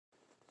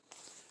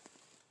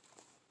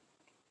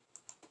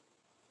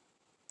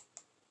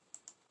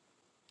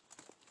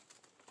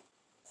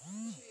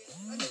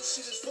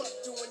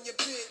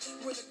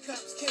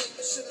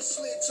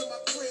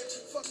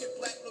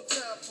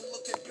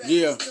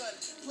Yeah.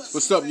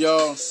 What's up,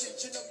 y'all?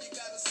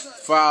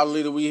 File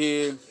Leader, we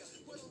here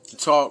to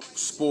talk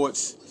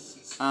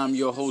sports. I'm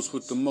your host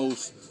with the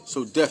most,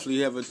 so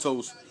definitely have a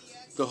toast.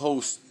 The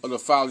host of the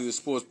File Leader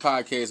Sports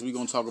Podcast. We're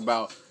going to talk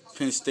about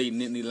Penn State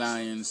Nittany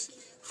Lions,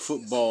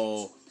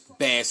 football,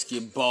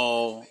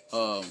 basketball.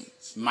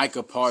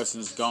 Micah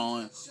Parsons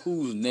gone.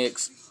 Who's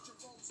next?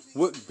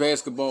 What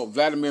basketball?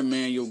 Valdir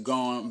Manuel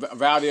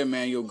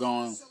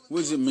gone. What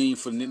does it mean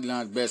for Nittany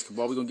Lions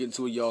basketball? We're going to get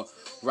into it, y'all,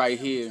 right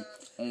here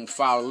on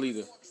File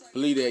Leader.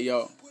 Believe that,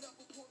 y'all.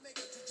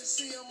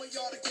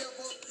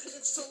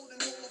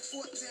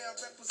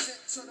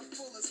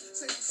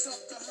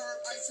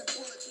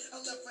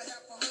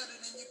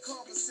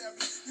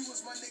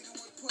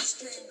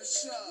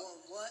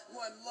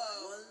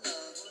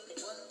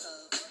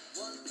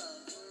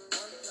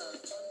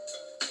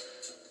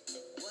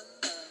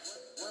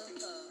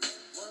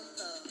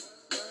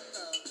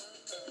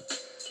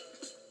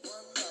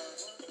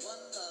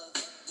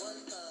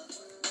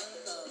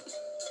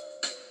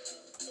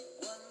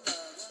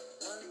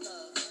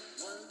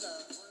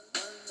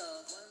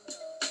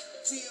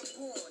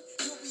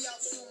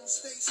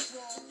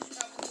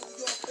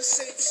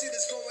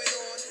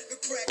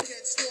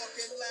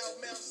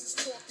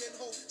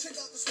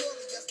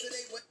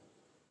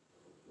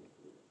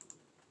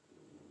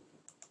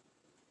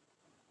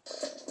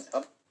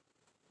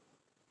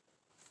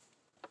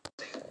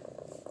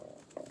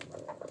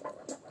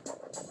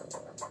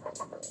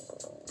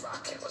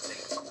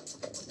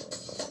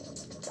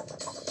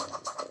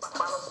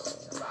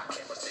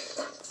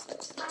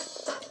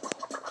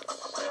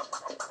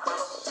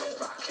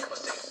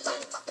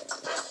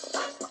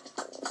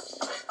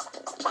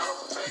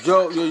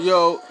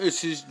 Yo,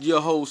 this is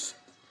your host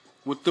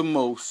with the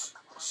most,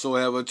 so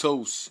have a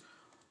toast.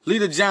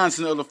 Leader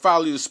Johnson of the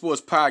File Leader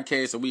Sports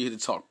Podcast, and we here to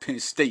talk Penn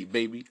State,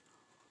 baby.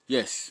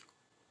 Yes,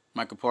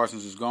 Micah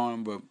Parsons is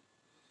gone, but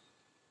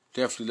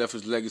definitely left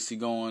his legacy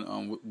going.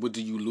 What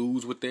do you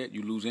lose with that?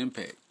 You lose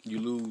impact. You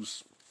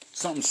lose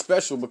something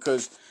special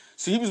because,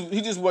 see,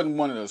 he just wasn't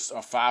one of a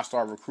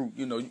 5-star recruit.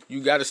 You know,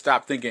 you got to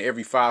stop thinking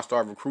every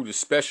 5-star recruit is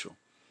special.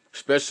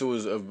 Special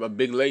is a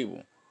big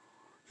label.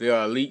 They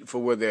are elite for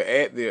where they're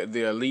at.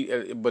 They're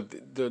elite,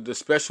 but the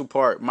special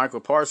part, Micah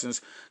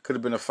Parsons could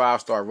have been a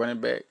 5-star running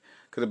back,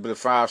 could have been a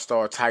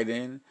 5-star tight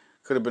end,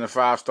 could have been a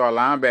 5-star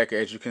linebacker,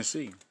 as you can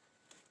see.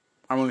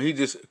 I mean, he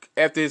just,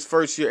 after his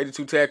first year,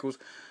 82 tackles,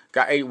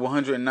 got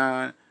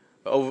 109,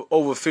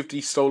 over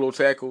 50 solo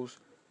tackles,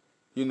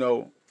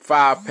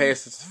 5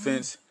 passes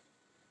defense,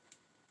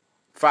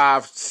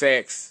 5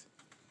 sacks.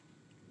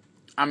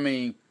 I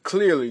mean,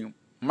 clearly,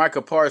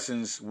 Micah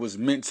Parsons was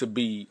meant to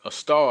be a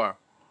star.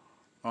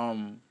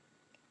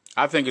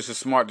 I think it's a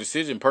smart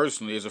decision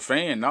personally. As a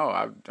fan,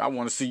 no, I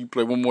want to see you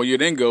play one more year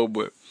then go.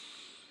 But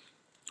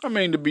I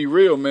mean, to be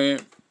real,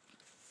 man,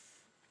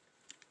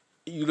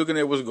 you looking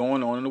at what's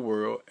going on in the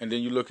world, and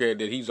then you look at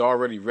that he's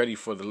already ready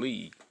for the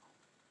league.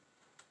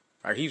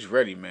 Like, he's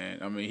ready, man.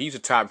 I mean, he's a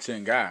top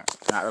 10 guy.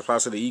 That's why I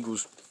said the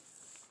Eagles.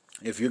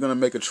 If you're gonna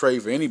make a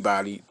trade for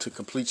anybody to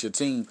complete your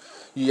team,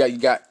 you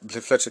got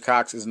Fletcher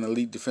Cox is an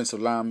elite defensive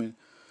lineman.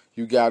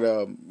 You got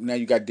now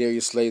you got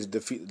Darius Slay,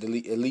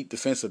 the elite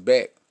defensive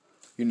back.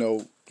 You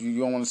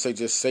don't want to say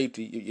just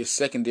safety. Your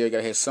secondary got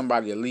to have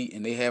somebody elite,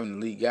 and they have an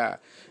elite guy.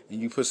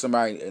 And you put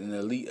somebody an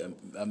elite,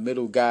 a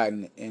middle guy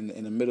in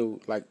the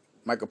middle, like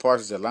Micah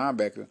Parsons, a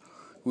linebacker,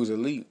 who's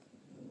elite.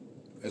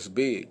 That's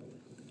big.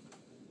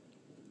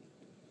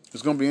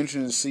 It's gonna be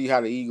interesting to see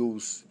how the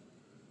Eagles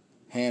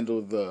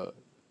handle the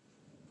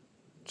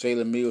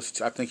Jalen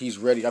Mills. I think he's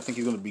ready. I think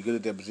he's gonna be good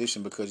at that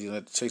position because he'll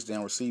have to chase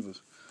down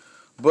receivers.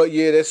 But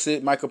yeah, that's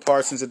it. Micah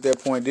Parsons at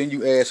that point. Then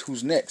you ask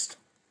who's next.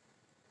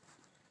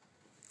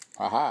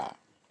 Aha.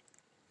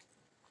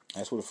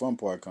 That's where the fun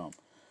part comes.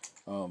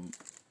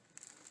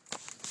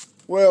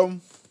 Well,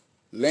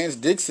 Lance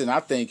Dixon, I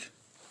think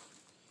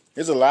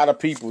there's a lot of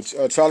people.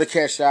 Charlie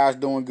Catshire is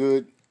doing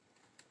good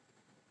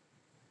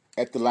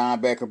at the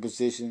linebacker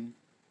position.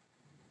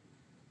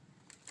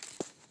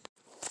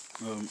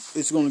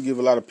 It's going to give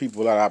a lot of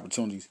people a lot of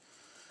opportunities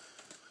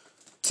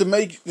to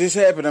make this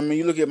happen. I mean,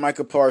 you look at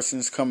Micah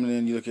Parsons coming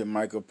in. You look at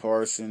Micah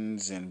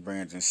Parsons and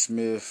Brandon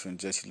Smith and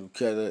Jesse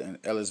Luketa and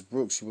Ellis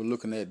Brooks. You were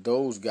looking at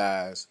those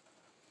guys.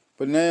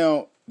 But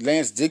now,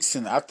 Lance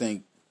Dixon, I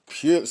think,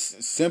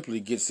 simply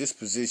gets this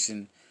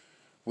position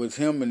with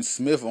him and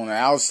Smith on the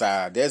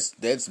outside.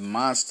 That's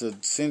monster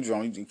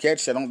syndrome.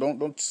 Catshire,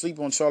 don't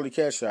sleep on Charlie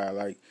Catshire.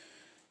 Like,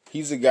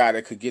 he's a guy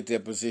that could get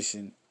that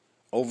position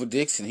over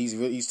Dixon.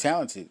 He's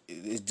talented.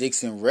 Is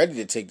Dixon ready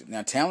to take it?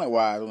 Now,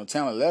 talent-wise, on the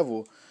talent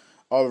level,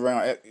 all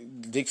around,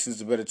 Dixon's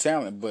the better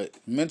talent, but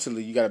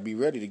mentally, you got to be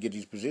ready to get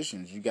these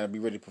positions. You got to be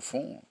ready to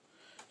perform.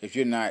 If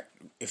you're not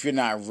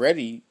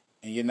ready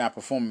and you're not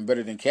performing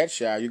better than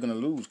Catshire, you're going to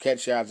lose.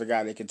 Catshire's a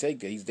guy that can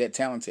take that. He's that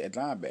talented at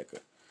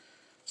linebacker.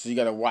 So you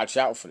got to watch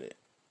out for that.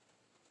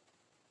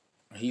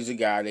 He's a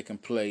guy that can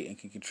play and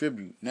can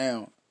contribute.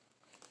 Now,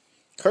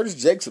 Curtis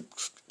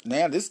Jacobs,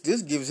 now this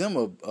gives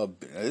him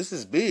this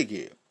is big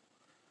here.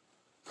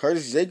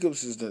 Curtis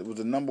Jacobs was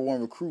the number one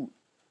recruit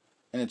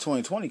in the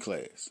 2020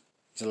 class.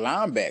 He's a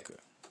linebacker.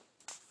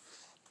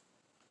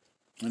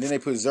 And then they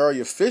put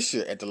Zaria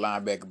Fisher at the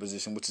linebacker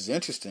position, which is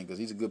interesting because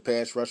he's a good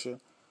pass rusher.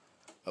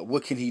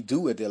 What can he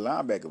do at that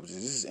linebacker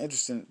position? This is an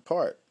interesting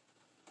part.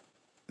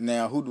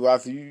 Now,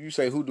 you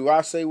say who do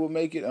I say will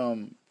make it?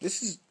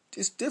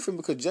 It's different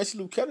because Jesse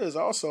Luketa is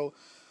also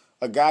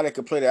a guy that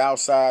could play the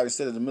outside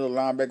instead of the middle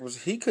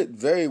linebacker. He could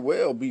very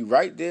well be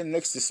right there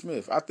next to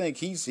Smith. I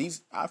think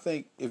I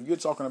think if you're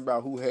talking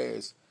about who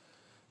has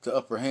the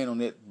upper hand on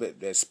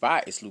that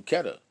spot, it's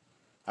Luketa.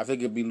 I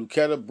think it'd be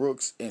Luketa,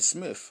 Brooks, and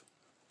Smith.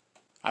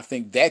 I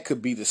think that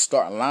could be the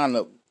starting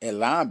lineup at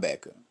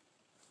linebacker.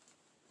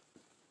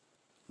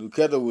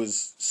 Luketa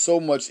was so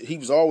much. He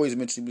was always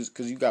mentioned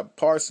because you got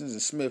Parsons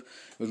and Smith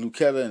with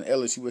Luketa and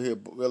Ellis. You would hear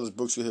Ellis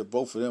Brooks. You would hear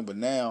both of them. But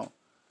now,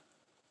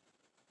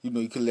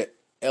 you could let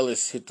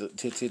Ellis hit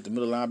the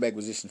middle linebacker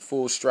position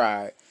full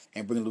stride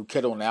and bring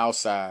Luketa on the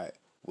outside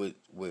with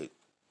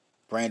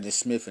Brandon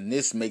Smith, and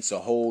this makes a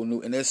whole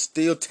new. And they're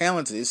still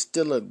talented. It's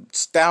still a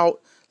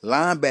stout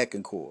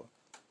linebacking core.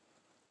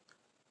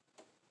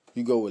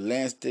 You go with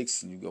Lance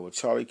Dixon. You go with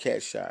Charlie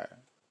Catshire.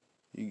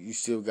 You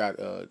still got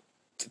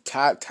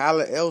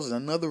Tyler Elson,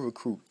 another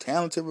recruit,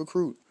 talented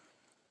recruit.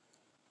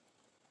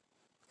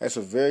 That's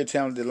a very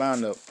talented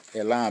lineup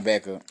at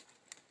linebacker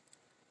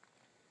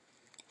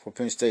for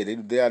Penn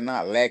State. They are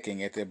not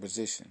lacking at their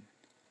position.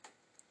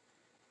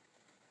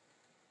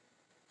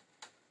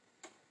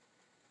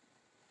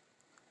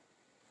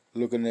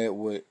 Looking at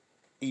what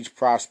each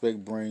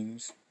prospect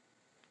brings,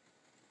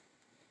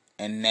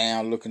 and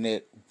now looking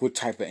at what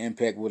type of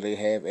impact will they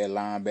have at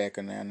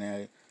linebacker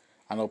now.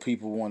 I know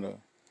people want to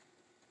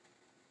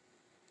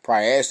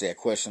probably ask that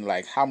question,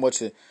 like how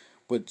much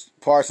but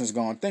Parsons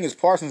going. The thing is,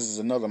 Parsons is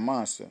another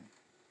monster.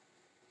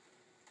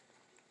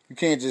 You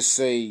can't just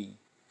say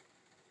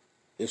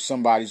if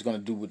somebody's going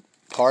to do what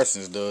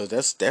Parsons does.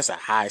 That's a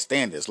high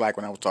standard. It's like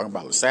when I was talking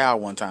about LaSalle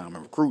one time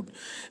in recruiting,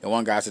 and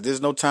one guy said,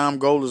 "There's no Tom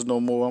Golders no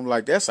more." I'm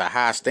like, that's a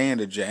high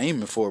standard you're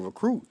aiming for a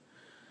recruit.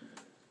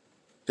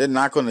 They're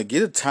not going to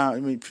get a time. I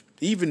mean,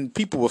 even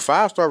people with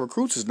 5-star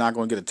recruits is not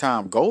going to get a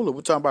Tom Golders.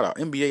 We're talking about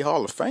an NBA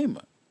Hall of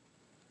Famer.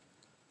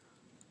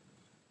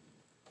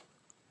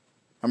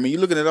 I mean,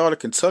 you're looking at all the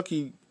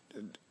Kentucky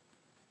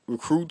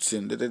recruits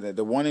and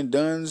the one and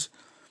dones.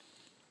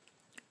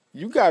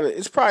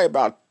 It's probably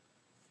about,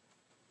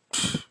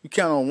 you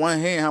count on one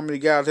hand how many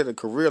guys had a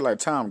career like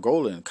Tom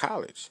Golding in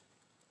college.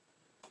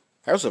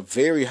 That was a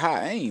very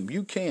high aim.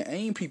 You can't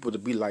aim people to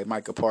be like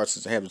Micah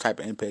Parsons to have the type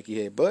of impact he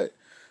had, but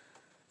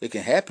it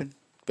can happen,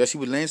 especially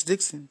with Lance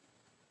Dixon.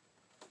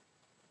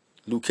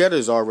 Luketa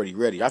is already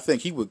ready. I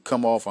think he would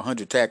come off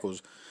 100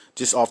 tackles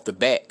just off the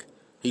back.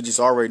 He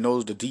just already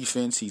knows the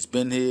defense. He's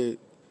been here.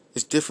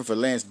 It's different for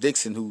Lance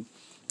Dixon, who,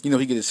 he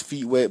get his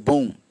feet wet,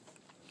 boom.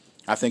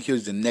 I think he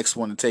was the next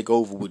one to take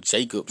over with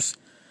Jacobs.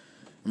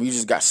 I mean, you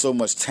just got so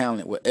much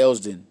talent with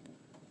Elsden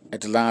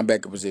at the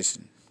linebacker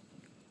position.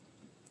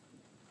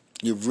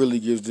 It really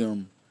gives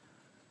them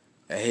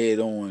a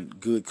head-on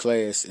good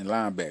class in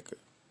linebacker.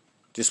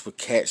 Just with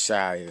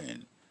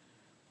Catshire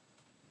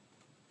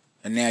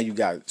and now you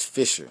got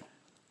Fisher.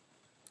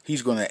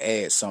 He's going to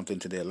add something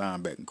to their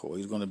linebacking core.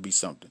 He's going to be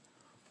something.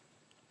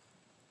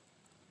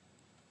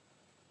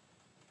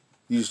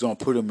 You just don't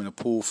put him in a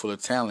pool full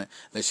of talent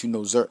unless you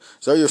know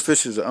Zaria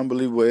Fisher is an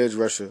unbelievable edge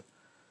rusher.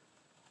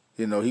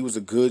 He was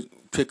a good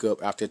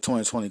pickup after the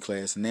 2020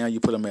 class. And now you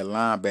put him at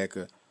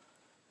linebacker.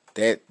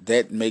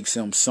 That makes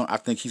him I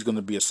think he's going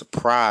to be a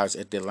surprise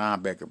at their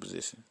linebacker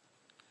position.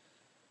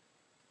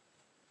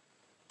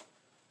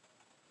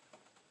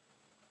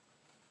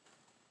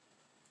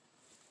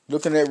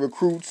 Looking at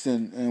recruits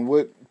and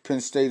what Penn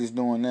State is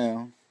doing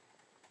now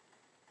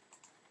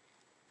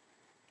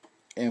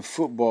in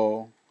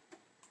football,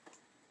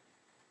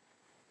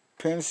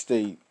 Penn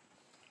State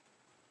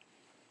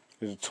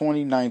is a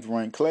 29th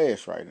ranked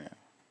class right now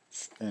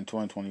in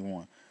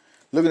 2021.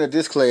 Looking at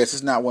this class,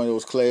 it's not one of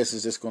those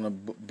classes that's going to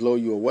blow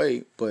you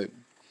away, but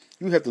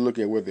you have to look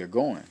at where they're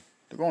going.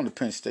 They're going to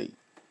Penn State.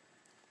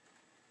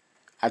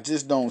 I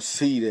just don't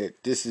see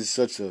that this is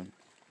such a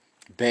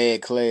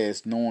bad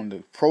class knowing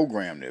the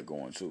program they're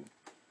going to.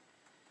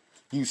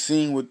 You've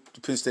seen what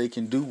Penn State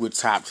can do with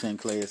top 10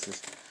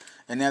 classes,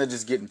 and now they're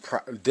just getting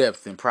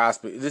depth and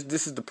prospect.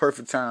 This is the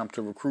perfect time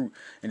to recruit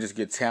and just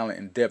get talent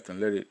and depth and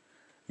let it.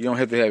 You don't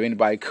have to have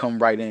anybody come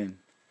right in.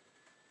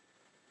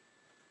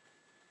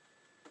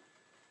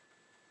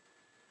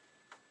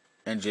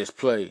 And just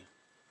play.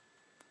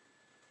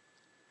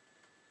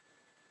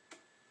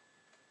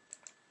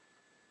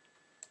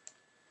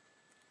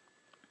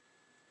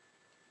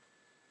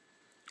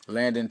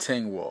 Landon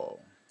Tingwall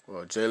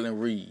or Jalen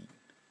Reed.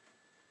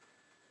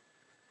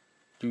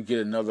 You get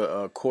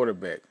another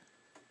quarterback.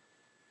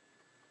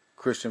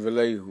 Christian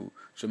Vallejo,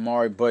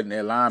 Jamari Button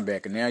at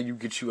linebacker. Now you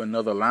get you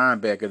another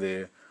linebacker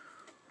there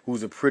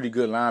who's a pretty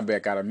good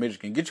linebacker out of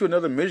Michigan. Get you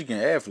another Michigan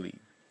athlete.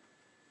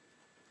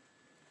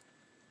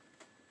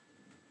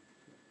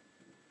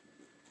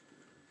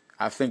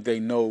 I think they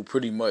know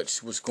pretty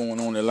much what's going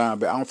on in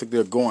linebacker. I don't think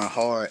they're going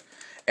hard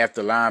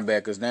after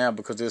linebackers now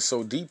because they're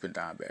so deep in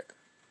linebacker.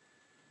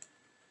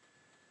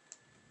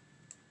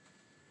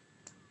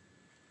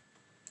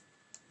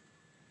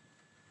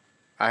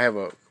 I have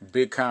a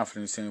big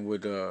confidence in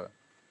what they're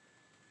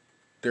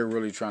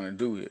really trying to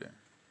do here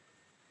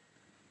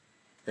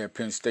at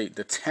Penn State.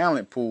 The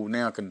talent pool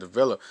now can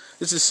develop.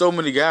 This is so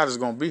many guys that's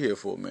going to be here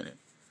for a minute.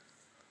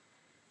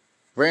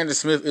 Brandon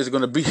Smith is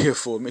going to be here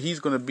for a minute. He's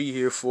going to be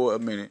here for a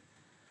minute.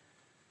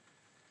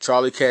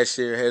 Charlie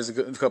Cashier has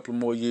a couple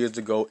more years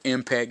to go.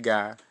 Impact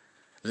guy.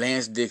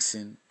 Lance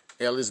Dixon,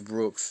 Ellis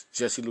Brooks,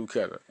 Jesse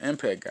Luketa.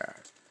 Impact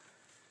guys.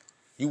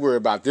 You worry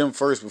about them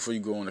first before you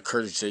go on to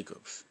Curtis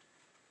Jacobs.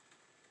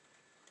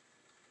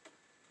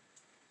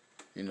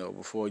 You know,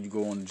 before you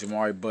go on to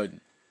Jamari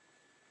Button.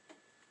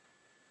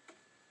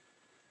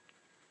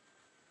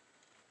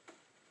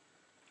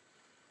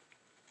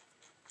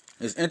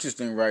 It's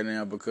interesting right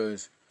now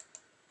because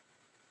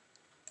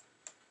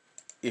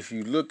if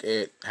you look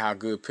at how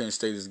good Penn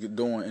State is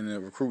doing in the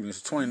recruiting, it's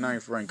a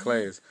 29th ranked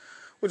class,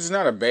 which is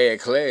not a bad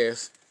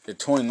class. The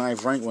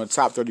 29th ranked, one of the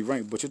top 30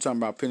 ranked, but you're talking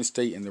about Penn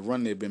State and the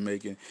run they've been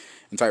making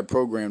and type of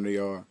program they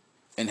are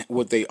and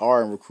what they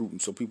are in recruiting.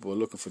 So people are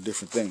looking for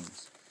different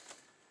things.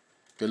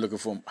 They're looking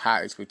for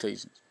high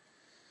expectations.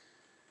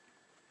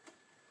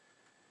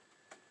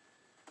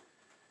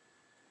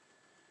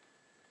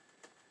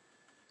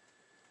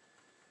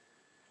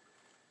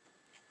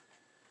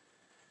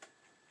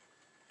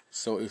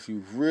 So if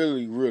you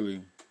really,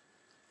 really,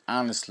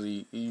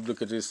 honestly, you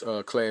look at this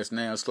class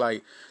now, it's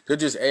like they're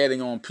just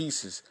adding on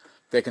pieces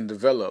that can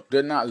develop.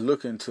 They're not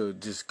looking to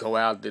just go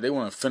out there. They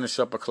want to finish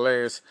up a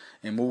class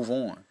and move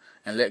on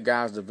and let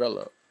guys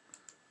develop.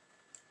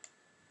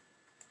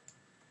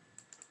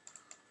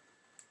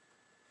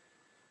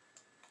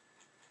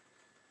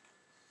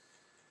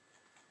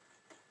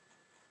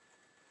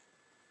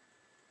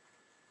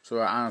 So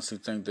I honestly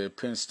think that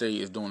Penn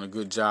State is doing a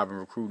good job in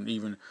recruiting,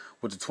 even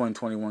with the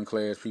 2021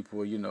 class.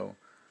 People are,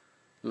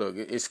 look,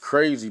 it's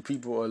crazy.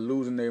 People are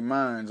losing their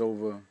minds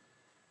over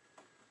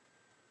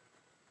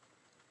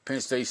Penn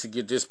State should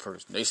get this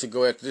person. They should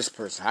go after this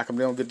person. How come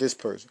they don't get this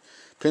person?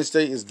 Penn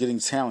State is getting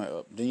talent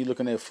up. Then you're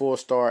looking at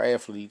 4-star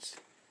athletes.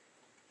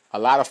 A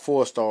lot of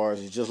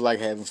 4-stars is just like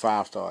having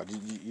 5-stars.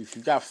 If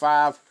you got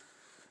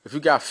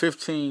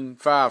 15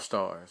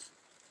 5-stars,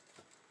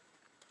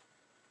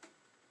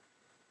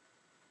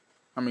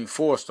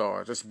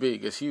 4-stars, that's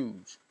big, that's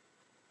huge.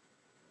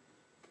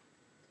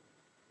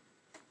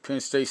 Penn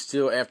State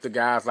still after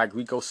guys like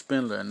Rico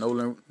Spindler and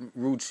Nolan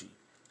Rucci.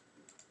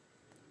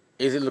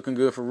 Is it looking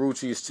good for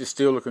Rucci? It's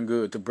still looking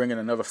good to bring in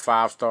another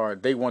 5-star.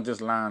 They want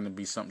this line to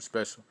be something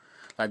special.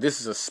 Like,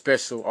 this is a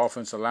special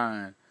offensive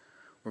line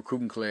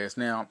recruiting class.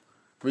 Now,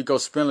 Rico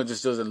Spindler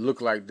just doesn't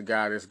look like the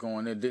guy that's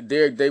going there.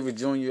 Derek Davis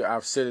Jr.,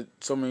 I've said it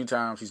so many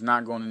times, he's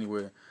not going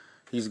anywhere.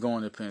 He's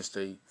going to Penn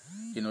State.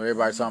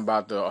 Everybody's talking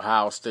about the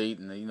Ohio State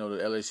and the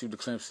LSU, the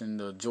Clemson,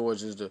 the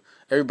Georgias.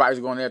 Everybody's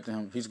going after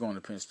him. He's going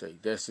to Penn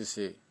State. That's just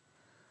it.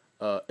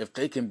 If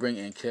they can bring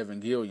in Kevin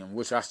Gilliam,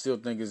 which I still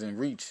think is in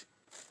reach.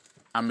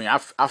 I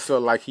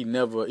felt like he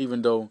never,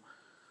 even though,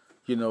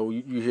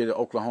 you hear the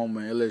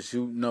Oklahoma and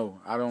LSU, no,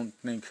 I don't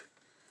think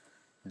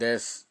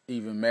that's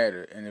even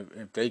matter. And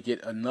if they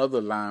get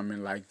another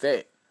lineman like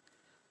that,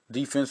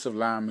 defensive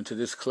lineman to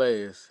this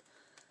class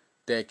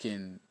that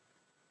can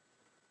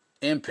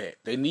impact,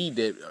 they need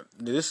that.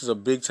 This is a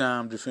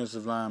big-time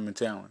defensive lineman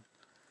talent.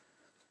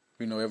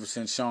 Ever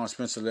since Sean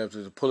Spencer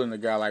left, pulling a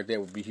guy like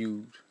that would be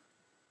huge.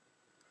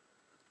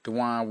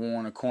 DeJuan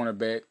Warren,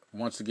 cornerback,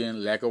 once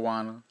again,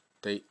 Lackawanna.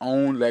 They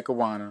own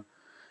Lackawanna,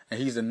 and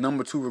he's the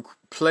number 2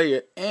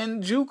 player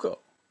in JUCO.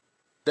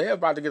 They're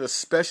about to get a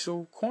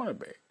special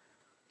cornerback.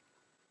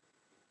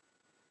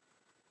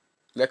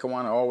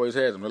 Lackawanna always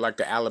has them. They're like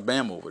the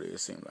Alabama over there, it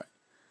seems like.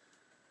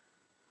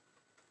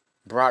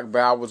 Brock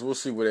Bowers, we'll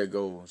see where that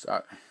goes.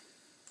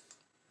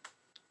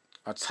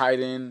 A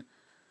tight end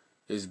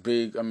is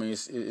big.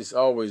 It's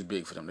always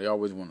big for them. They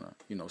always want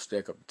to,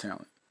 stack up the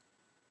talent.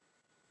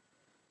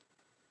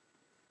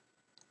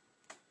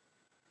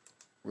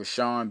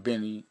 Rashawn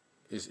Benny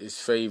is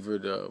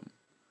favored.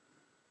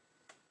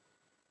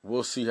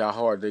 We'll see how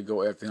hard they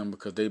go after him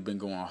because they've been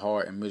going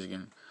hard in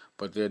Michigan,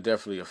 but they're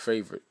definitely a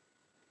favorite.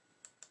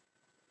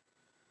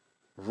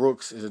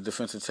 Rooks is a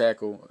defensive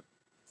tackle.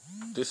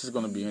 This is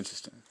going to be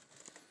interesting.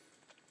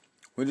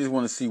 We just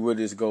want to see where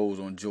this goes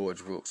on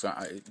George Rooks.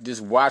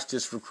 Just watch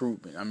this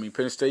recruitment.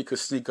 Penn State could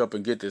sneak up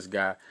and get this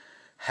guy.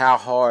 How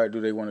hard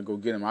do they want to go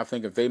get him? I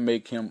think if they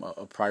make him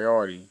a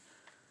priority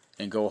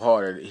and go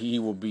harder, he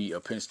will be a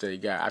Penn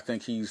State guy. I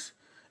think he's...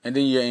 And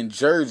then you're in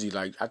Jersey.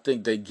 I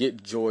think they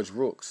get George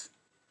Rooks.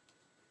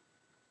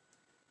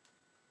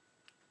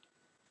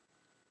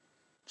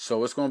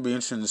 So it's going to be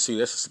interesting to see.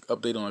 That's an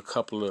update on a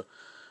couple of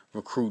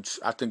recruits.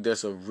 I think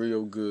that's a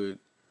real good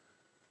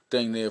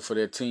thing there for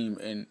their team.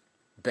 And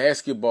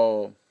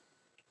basketball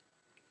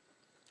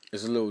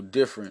is a little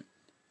different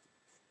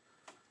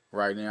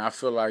right now. I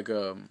feel like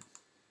if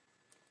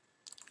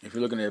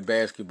you're looking at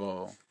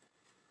basketball,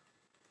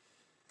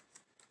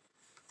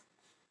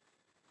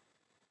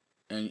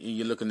 and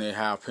you're looking at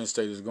how Penn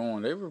State is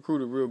going, they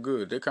recruited real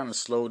good. They kind of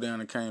slowed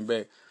down and came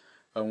back.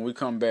 When we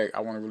come back,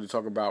 I want to really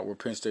talk about where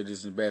Penn State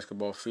is in the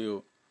basketball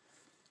field.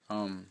 I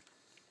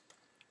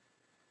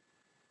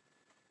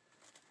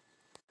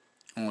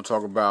want to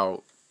talk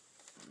about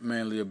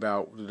mainly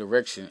about the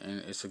direction, and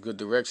it's a good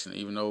direction,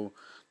 even though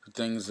the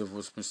things of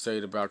what's been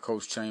said about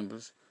Coach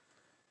Chambers.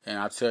 And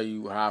I'll tell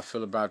you how I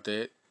feel about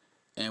that.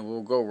 And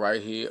we'll go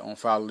right here on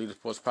Follow Leader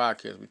Sports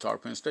Podcast. We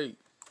talk Penn State.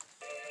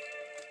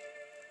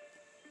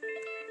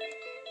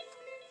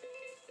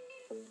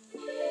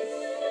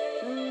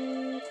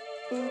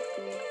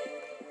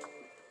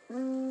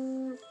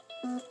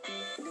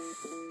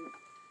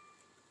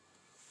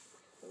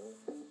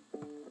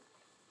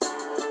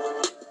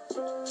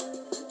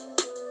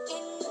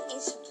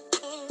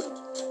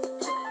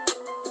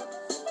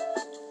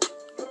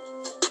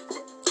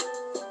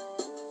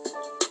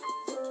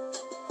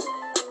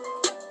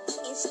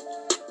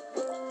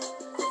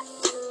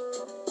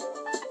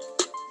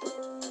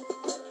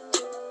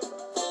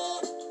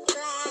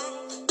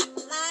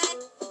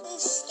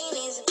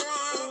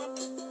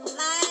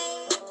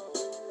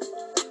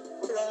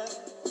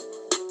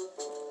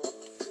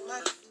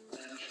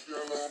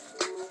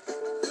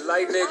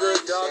 Light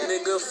nigga, dark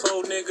nigga,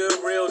 faux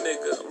nigga, real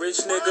nigga, rich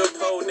nigga,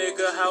 po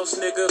nigga, house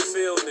nigga,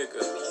 field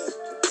nigga,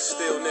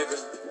 still nigga,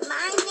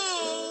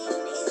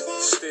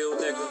 still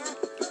nigga.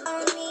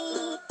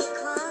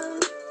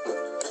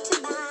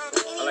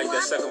 I like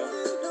that second one.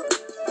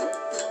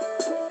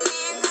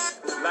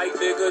 Light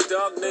nigga,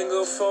 dark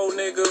nigga, faux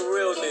nigga,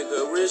 real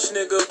nigga, rich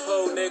nigga,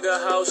 po nigga,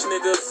 house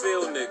nigga,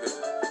 field nigga,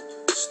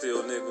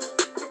 still nigga,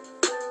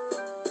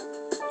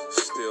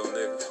 still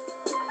nigga.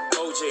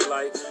 OJ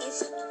like.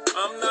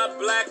 I'm not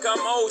black, I'm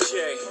OJ.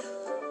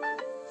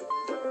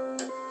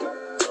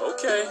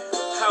 Okay,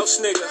 house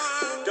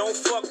nigga, don't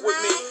fuck with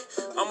me.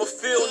 I'm a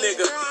field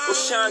nigga with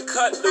Sean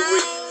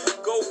Cutlery.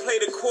 Go play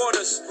the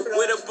quarters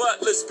where the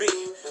butlers be.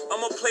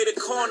 I'ma play the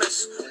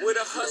corners where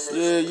the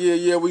hustlers.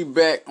 Yeah. We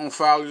back on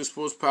Follow the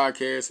Sports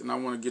Podcast, and I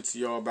want to get to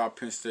y'all about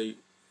Penn State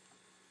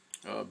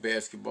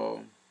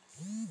basketball.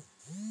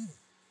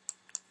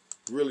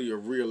 Really a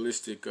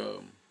realistic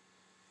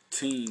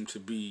team to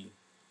be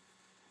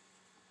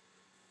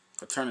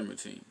a tournament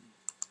team.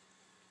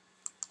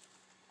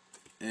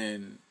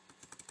 And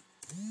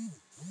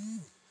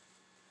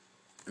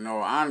in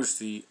all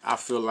honesty, I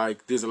feel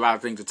like there's a lot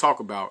of things to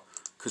talk about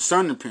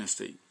concerning Penn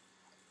State.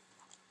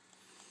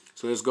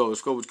 So let's go.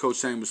 Let's go with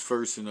Coach Chambers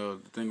first, and the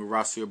thing with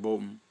Rasir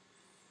Bolton.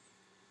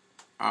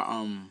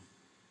 I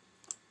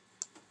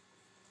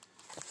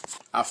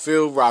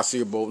feel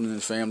Rasir Bolton and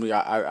his family.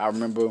 I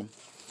remember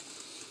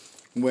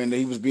when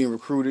he was being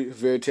recruited,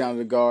 very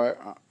talented guard.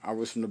 I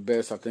wish him the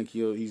best. I think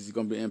he's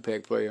going to be an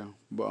impact player.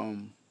 But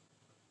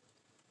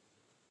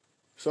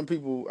some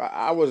people,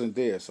 I wasn't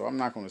there, so I'm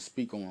not going to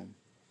speak on him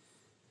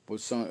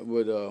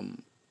with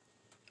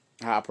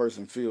how a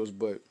person feels.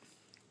 But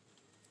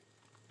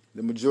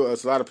the majority,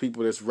 there's a lot of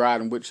people that's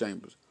riding with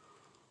Chambers.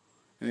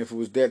 And if it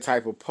was that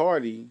type of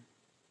party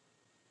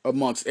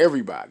amongst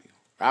everybody,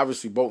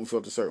 obviously Bolton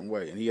felt a certain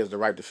way, and he has the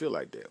right to feel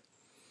like that.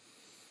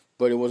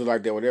 But it wasn't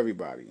like that with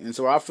everybody. And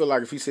so I feel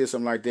like if he said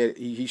something like that,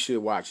 he should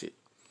watch it.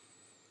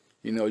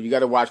 You know, you got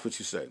to watch what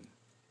you say.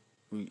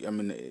 I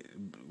mean,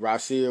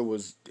 Rasir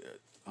was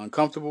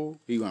uncomfortable.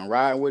 He going to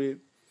ride with it.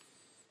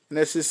 And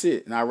that's just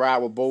it. And I ride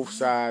with both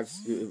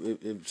sides.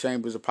 If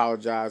Chambers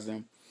apologized to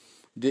him,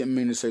 didn't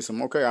mean to say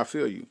something, okay, I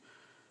feel you.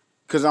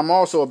 Because I'm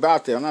also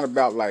about that. I'm not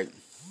about, like,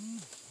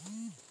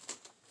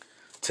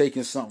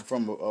 taking something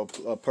from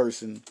a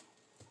person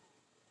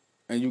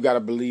and you got to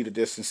believe that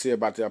they're sincere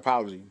about their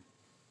apology.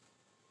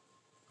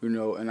 You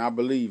know, and I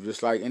believe,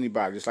 just like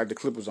anybody, just like the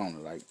Clippers owner,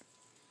 like,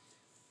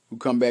 you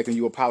come back and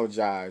you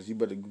apologize, you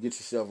better get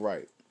yourself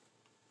right,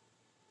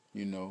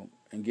 you know,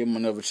 and give him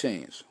another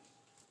chance.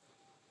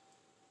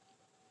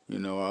 You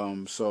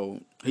know,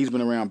 so he's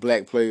been around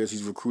black players,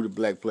 he's recruited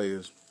black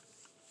players,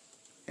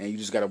 and you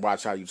just got to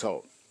watch how you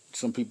talk.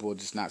 Some people are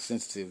just not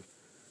sensitive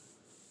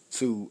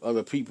to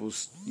other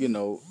people's, you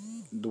know,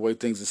 the way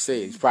things are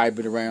said. He's probably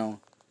been around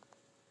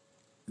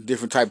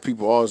different type of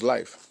people all his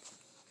life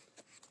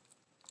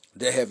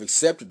that have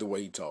accepted the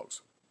way he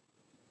talks.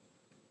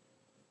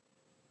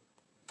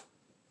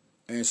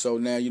 And so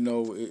now, you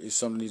know, it's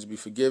something that needs to be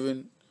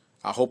forgiven.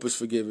 I hope it's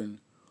forgiven.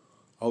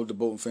 I hope the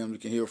Bolton family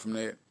can heal from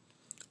that.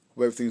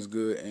 Hope everything's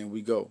good, and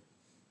we go.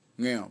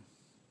 Now,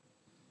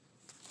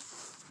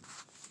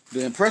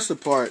 the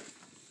impressive part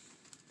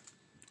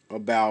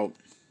about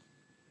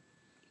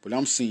what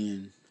I'm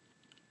seeing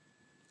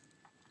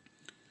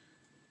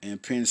in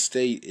Penn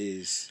State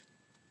is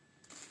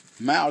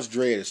Miles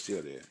Dredd is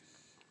still there.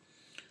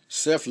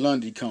 Seth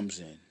Lundy comes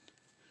in.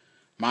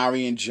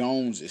 Marion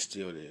Jones is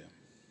still there.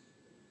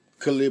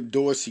 Caleb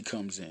Dorsey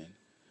comes in.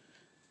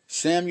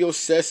 Samuel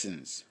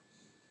Sessions.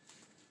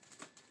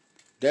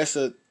 It's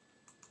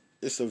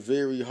a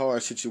very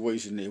hard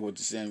situation there with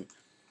the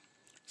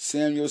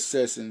Samuel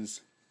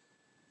Sessions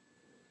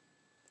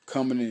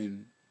coming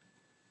in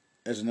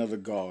as another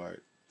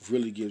guard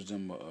really gives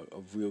them a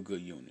real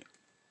good unit.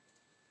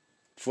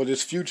 for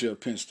this future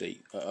of Penn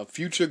State, a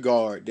future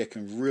guard that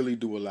can really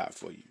do a lot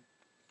for you.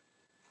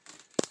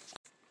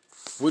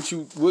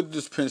 What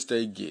does Penn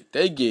State get?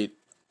 They get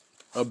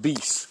a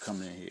beast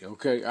coming in here.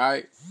 Okay, all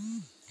right.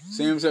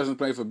 Sam Sessions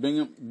played for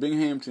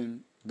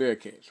Binghamton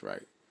Bearcats,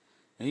 right?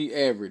 And he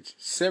averaged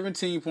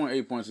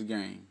 17.8 points a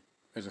game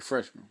as a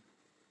freshman.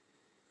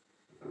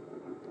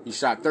 He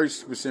shot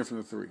 36% from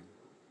the three.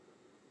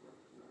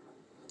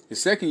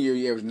 His second year,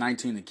 he averaged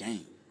 19 a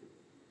game,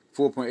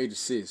 4.8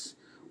 assists,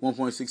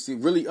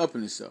 1.16, really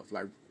upping himself.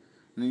 Like,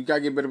 you got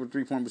to get better with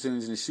 3-point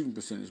percentage and shooting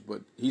percentage,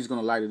 but he's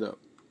going to light it up.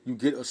 You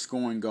get a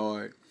scoring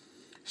guard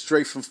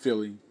straight from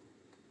Philly,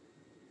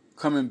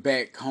 coming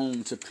back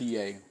home to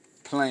PA,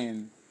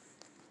 playing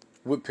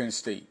with Penn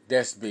State.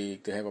 That's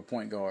big to have a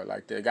point guard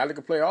like that. A guy that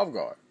can play off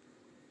guard.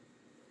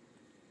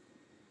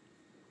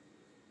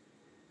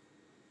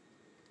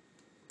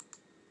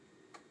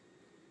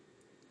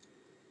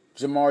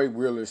 Jamari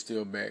Wheeler is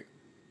still back.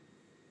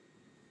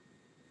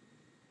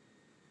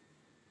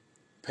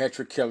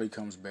 Patrick Kelly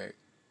comes back.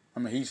 I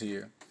mean, he's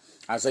here.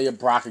 Isaiah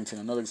Brockington,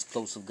 another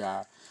explosive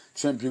guy.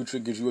 Trent Butcher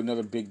gives you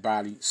another big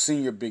body,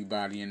 senior big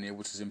body in there,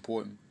 which is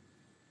important.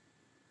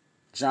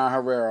 John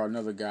Herrera,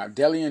 another guy.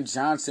 Delian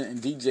Johnson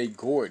and DJ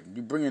Gordon.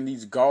 You bring in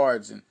these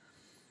guards and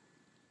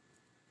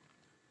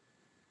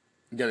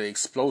you got an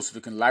explosive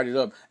that can light it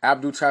up.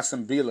 Abdul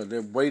Tasambila,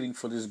 they're waiting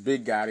for this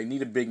big guy. They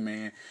need a big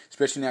man,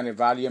 especially now that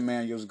Vadia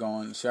Manuel's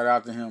gone. Shout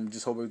out to him.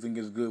 Just hope everything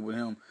gets good with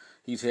him.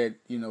 He's had,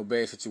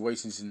 bad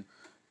situations and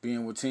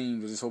being with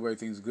teams. I just hope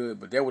everything's good.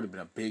 But that would have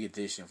been a big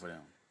addition for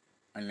them.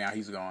 And now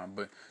he's gone.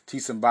 But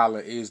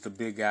Tasambila is the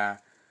big guy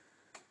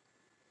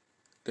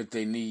that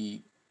they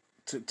need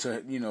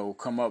to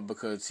come up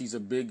because he's a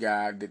big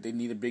guy that they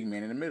need a big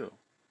man in the middle.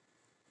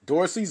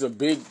 Dorsey's a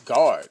big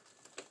guard.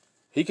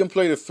 He can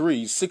play the three.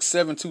 He's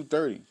 6'7",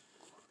 230.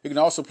 He can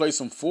also play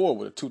some four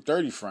with a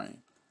 230 frame.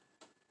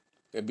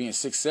 At being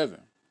 6'7".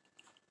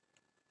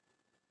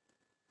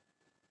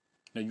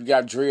 Now you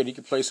got Dredd. He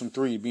can play some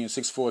three, being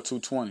 6'4",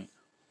 220.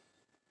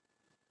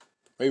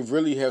 They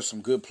really have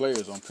some good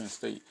players on Penn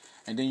State.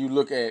 And then you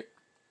look at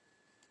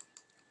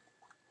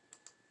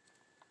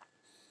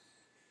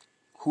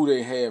who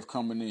they have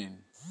coming in.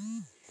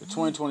 The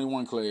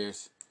 2021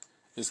 class.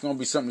 It's going to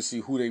be something to see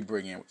who they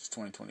bring in with this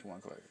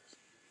 2021 class.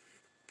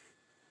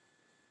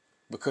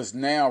 Because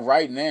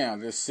right now,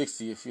 they're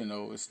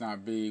 60th, it's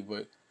not big,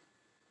 but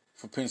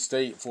for Penn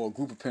State, for a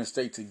group of Penn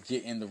State to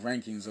get in the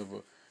rankings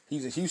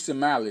he's a Houston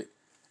Mallet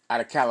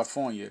out of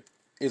California,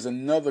 is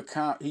another,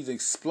 he's an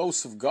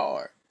explosive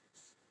guard.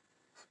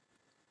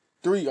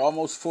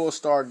 Almost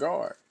 4-star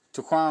guard.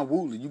 Taquan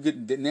Woodley, you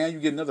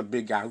get another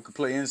big guy who can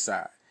play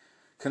inside,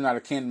 coming out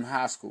of Camden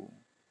High School.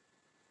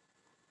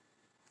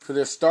 So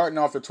they're starting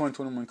off the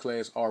 2021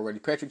 class already.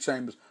 Patrick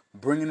Chambers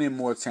bringing in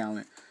more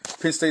talent.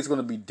 Penn State's going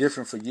to be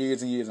different for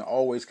years and years and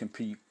always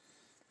compete.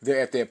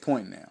 They're at that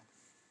point now.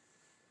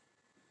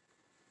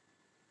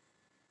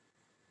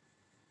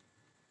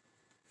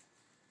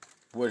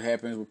 What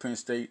happens with Penn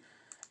State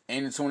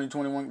and in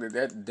 2021?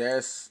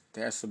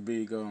 That's a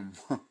big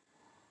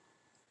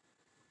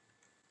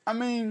I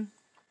mean,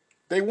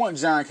 they want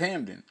John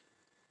Camden,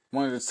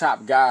 one of the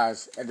top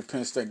guys at the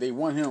Penn State. They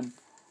want him.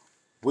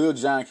 Will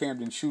John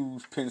Camden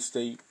choose Penn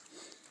State?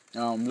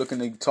 Looking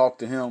to talk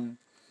to him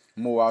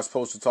more. I was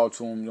supposed to talk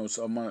to him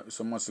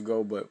some months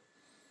ago, but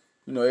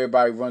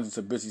everybody runs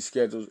into busy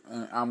schedules.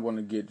 And I'm going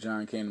to get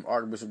John Camden,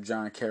 Archbishop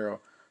John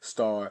Carroll,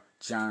 star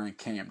John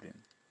Camden,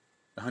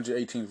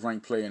 118th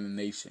ranked player in the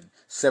nation,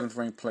 7th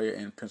ranked player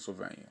in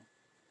Pennsylvania,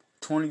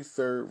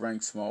 23rd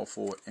ranked small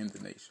forward in the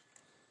nation.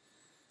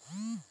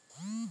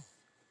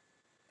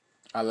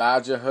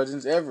 Elijah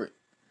Hudgens Everett,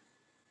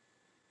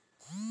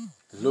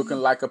 looking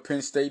like a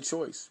Penn State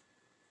choice.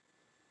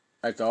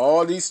 After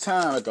all these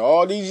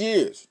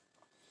years,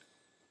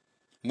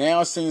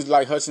 now it seems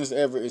like Hudgens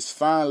Everett is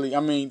finally,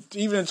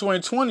 even in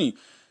 2020,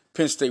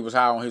 Penn State was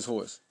high on his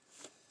horse.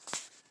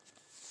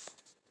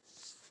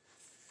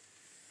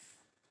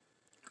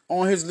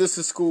 On his list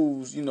of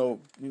schools,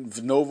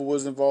 Villanova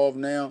was involved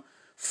now.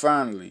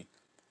 Finally,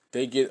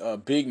 they get a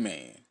big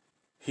man.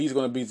 He's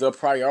going to be the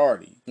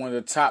priority. One of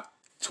the top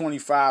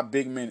 25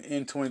 big men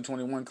in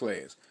 2021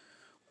 class.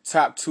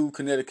 Top 2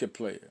 Connecticut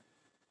player.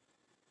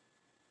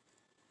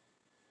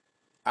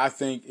 I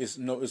think it's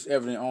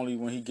evident only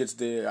when he gets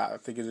there. I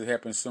think it'll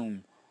happen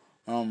soon.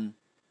 Daniel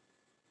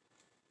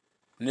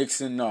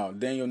Nixon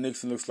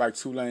looks like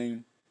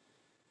Tulane.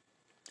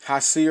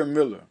 Hasir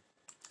Miller.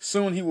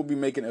 Soon he will be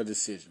making a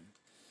decision.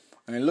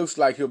 And it looks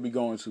like he'll be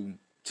going to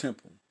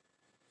Temple.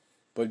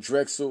 But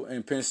Drexel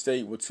and Penn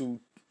State were 2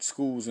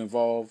 schools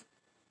involved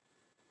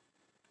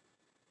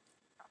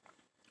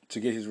to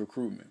get his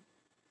recruitment.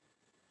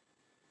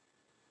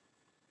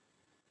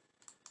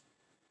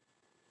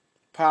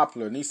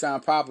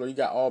 Nissan Poplar, you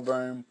got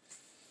Auburn,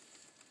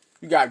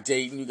 you got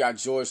Dayton, you got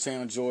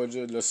Georgetown,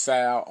 Georgia,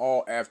 LaSalle,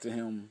 all after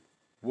him.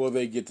 Will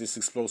they get this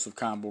explosive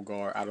combo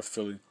guard out of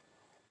Philly?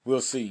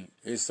 We'll see.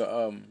 It's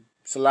a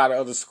lot of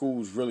other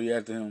schools really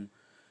after him.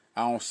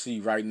 I don't see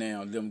right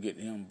now them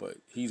getting him, but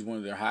he's one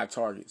of their high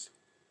targets.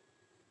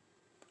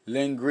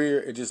 Lynn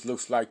Greer, it just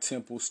looks like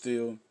Temple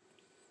still.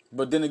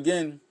 But then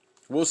again,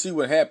 we'll see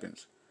what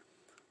happens.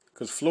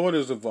 Because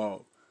Florida's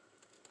evolved.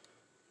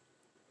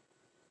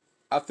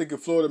 I think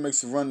if Florida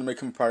makes a run to make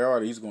him a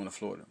priority, he's going to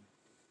Florida.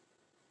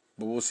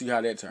 But we'll see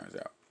how that turns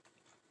out.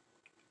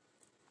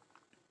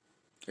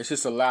 It's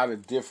just a lot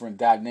of different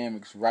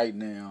dynamics right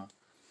now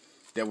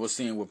that we're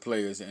seeing with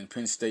players. And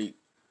Penn State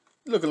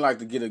looking like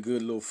to get a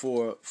good little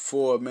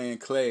four-man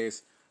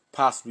class,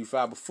 possibly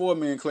five. But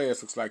four-man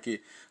class looks like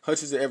it.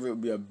 Hutchinson Everett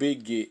would be a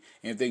big get.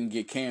 And if they can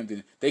get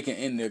Camden, they can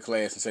end their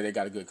class and say they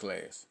got a good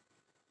class.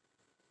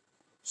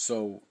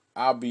 So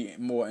I'll be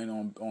more in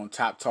on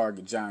top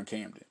target John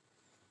Camden.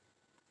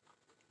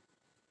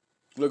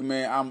 Look,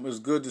 man, it's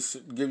good to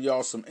give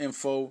y'all some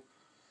info.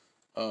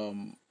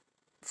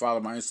 Follow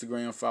my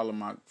Instagram, follow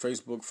my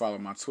Facebook, follow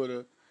my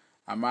Twitter.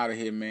 I'm out of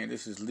here, man.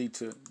 This is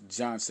Lita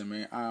Johnson,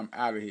 man. I'm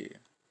out of here.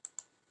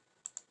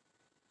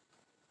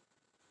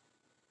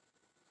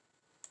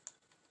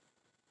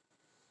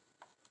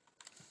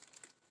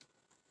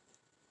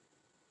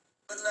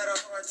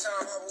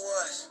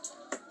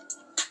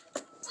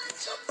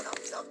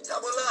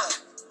 Double up.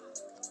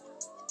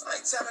 I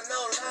ain't telling no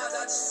lies,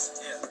 I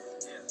just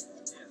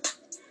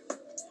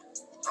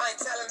I ain't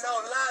telling no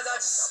lies, I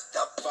just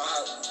 5,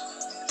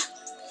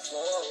 4,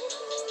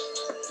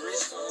 3,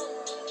 2,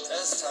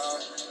 that's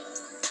time.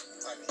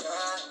 I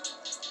got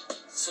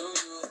to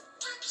you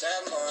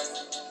that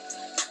money.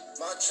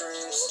 My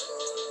dreams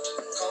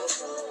come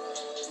true.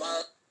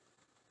 My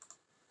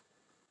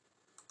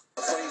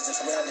praise is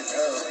really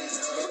good.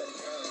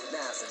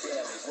 Now it's a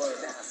daily word.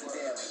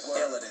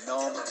 Iller than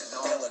normal.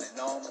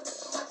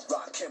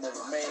 Rock him will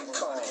remain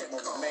calm.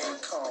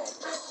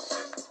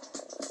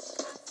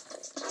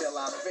 Till I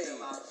fade.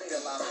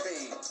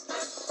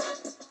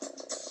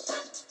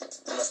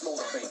 Let's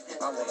motivate.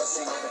 I wanna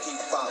see the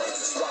heat follow and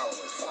swallow.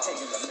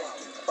 Taking the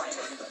neck.